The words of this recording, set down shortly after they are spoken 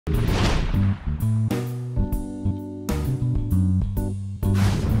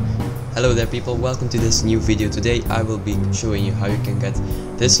Hello there people, welcome to this new video. Today I will be showing you how you can get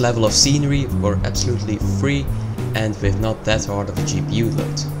this level of scenery for absolutely free and with not that hard of a GPU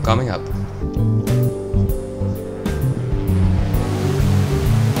load. Coming up.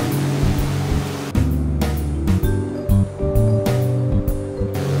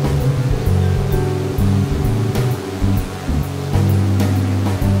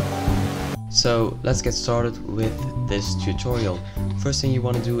 So let's get started with this tutorial. First thing you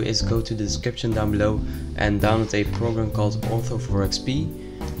want to do is go to the description down below and download a program called Ortho4XP,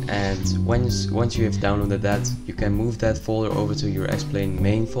 and once you have downloaded that, you can move that folder over to your Explain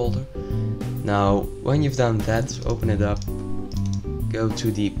main folder. Now when you've done that, open it up, go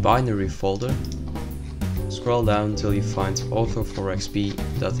to the binary folder, scroll down until you find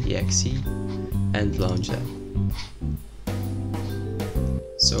Ortho4XP.exe and launch that.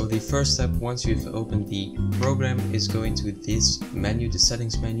 So the first step, once you've opened the program, is going to this menu, the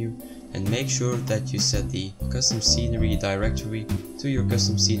settings menu, and make sure that you set the custom scenery directory to your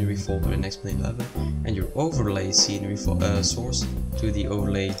custom scenery folder in Explain 11 and your overlay scenery source to the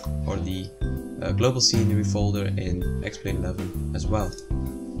overlay or the global scenery folder in Explain 11 as well.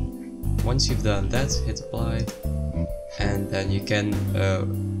 Once you've done that, hit apply, and then you can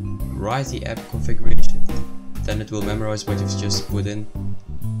write the app configuration. Then it will memorize what you've just put in,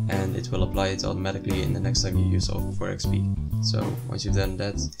 and it will apply it automatically in the next time you use Ortho4XP. So once you've done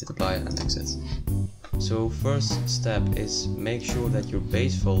that, hit apply and exit. So first step is make sure that your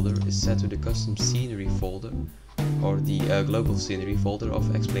base folder is set to the custom scenery folder or the global scenery folder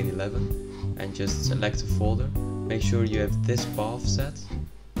of Explain 11, and just select the folder. Make sure you have this path set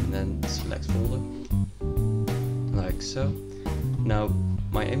and then select folder like so. Now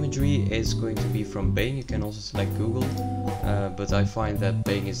my imagery is going to be from Bing. You can also select Google, but I find that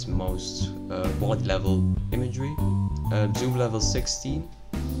Bing is most quality level imagery. Zoom level 16,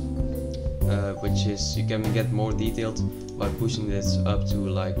 which is, you can get more detailed by pushing this up to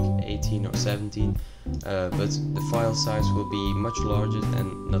like 18 or 17, but the file size will be much larger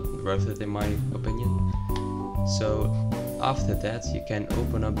and not worth it in my opinion. So after that you can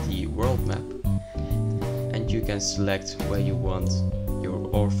open up the world map and you can select where you want your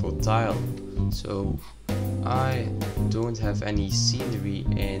ortho tile. So I don't have any scenery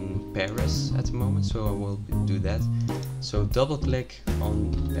in Paris at the moment, so I will do that. So double click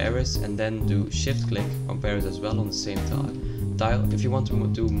on Paris and then do shift click on Paris as well on the same tile. If you want to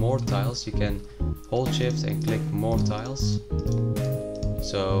do more tiles, you can hold shift and click more tiles.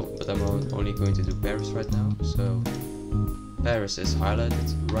 So, but I'm only going to do Paris right now. So Paris is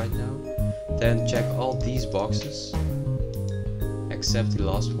highlighted right now. Then check all these boxes except the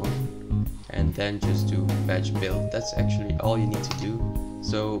last one, and then just do batch build. That's actually all you need to do.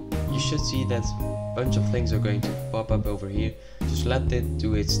 So you should see that a bunch of things are going to pop up over here. Just let it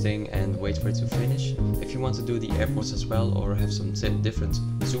do its thing and wait for it to finish. If you want to do the airports as well, or have some different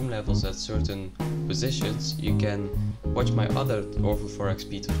zoom levels at certain positions, you can watch my other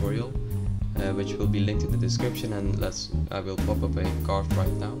Ortho4XP tutorial, which will be linked in the description, and I will pop up a card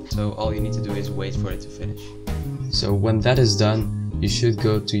right now. So all you need to do is wait for it to finish. So when that is done, you should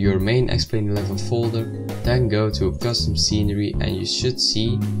go to your main Explain 11 folder, then go to custom scenery, and you should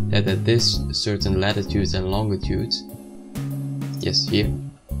see that at this certain latitude and longitude, yes, here.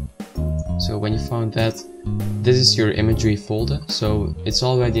 So when you found that, this is your imagery folder, so it's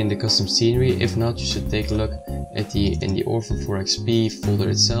already in the custom scenery. If not, you should take a look at in the Ortho4XP folder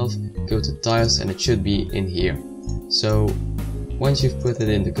itself, go to tiles, and it should be in here. So once you've put it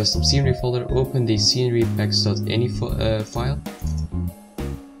in the custom scenery folder, open the scenery-packs.ini file,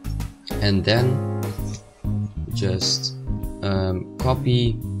 and then just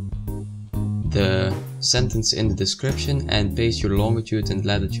copy the sentence in the description and paste your longitude and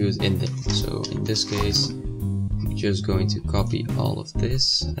latitude in there. So in this case, I'm just going to copy all of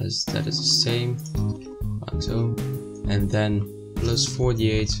this, as that is the same, like so, and then plus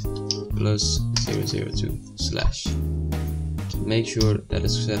 48 plus 002 slash. Make sure that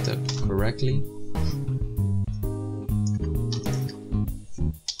it's set up correctly.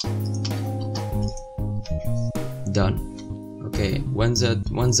 Done. Okay, once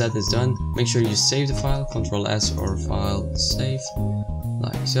that is done, make sure you save the file, Ctrl S or file save,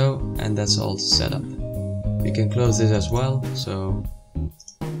 like so, and that's all set up. You can close this as well, so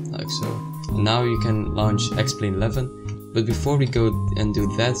like so. Now you can launch Explain 11, but before we go and do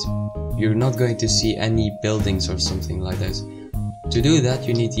that, you're not going to see any buildings or something like that. To do that,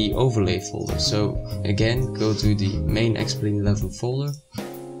 you need the overlay folder. So again, go to the main Explain 11 folder,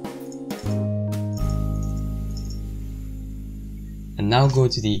 and now go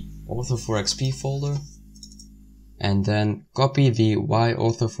to the Ortho4XP folder and then copy the Y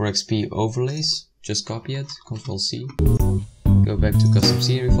Ortho4XP overlays. Just copy it, Ctrl C, go back to custom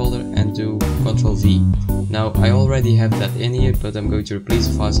scenery folder and do Ctrl V. Now I already have that in here, but I'm going to replace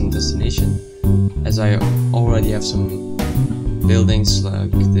the files in destination, as I already have some buildings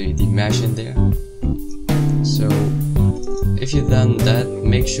like the mesh in there. So if you've done that,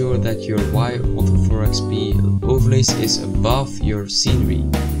 make sure that your Y Ortho4XP overlays is above your scenery.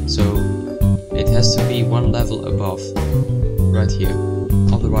 So it has to be one level above, right here,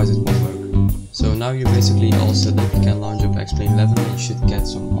 otherwise it won't work. So now you're basically all set up. You can launch up X11 and you should get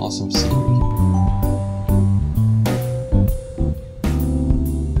some awesome scenery.